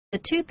The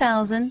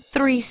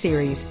 2003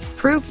 Series.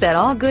 Proof that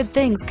all good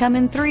things come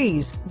in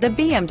threes. The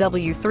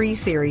BMW 3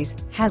 Series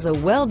has a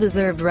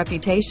well-deserved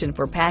reputation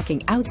for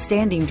packing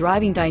outstanding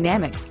driving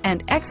dynamics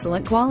and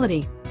excellent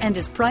quality, and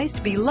is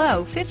priced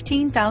below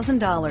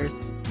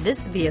 $15,000. This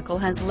vehicle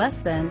has less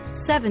than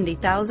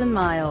 70,000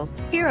 miles.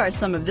 Here are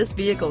some of this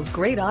vehicle's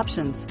great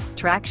options: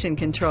 traction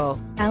control,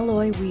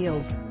 alloy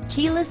wheels,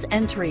 keyless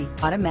entry,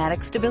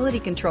 automatic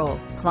stability control,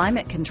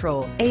 climate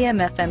control,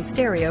 AM/FM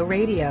stereo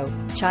radio,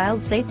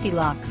 child safety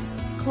locks,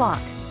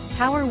 clock,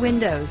 power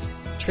windows,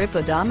 trip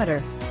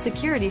odometer,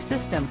 security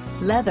system,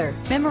 leather,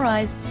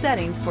 memorized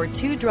settings for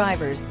 2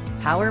 drivers,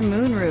 power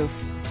moonroof,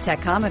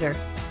 tachometer,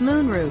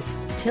 moonroof,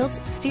 tilt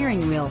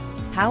steering wheel,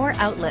 power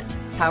outlet,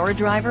 power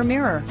driver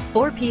mirror,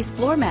 4-piece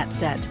floor mat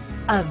set.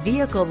 A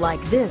vehicle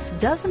like this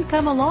doesn't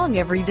come along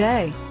every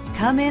day.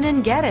 Come in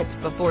and get it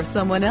before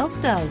someone else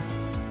does.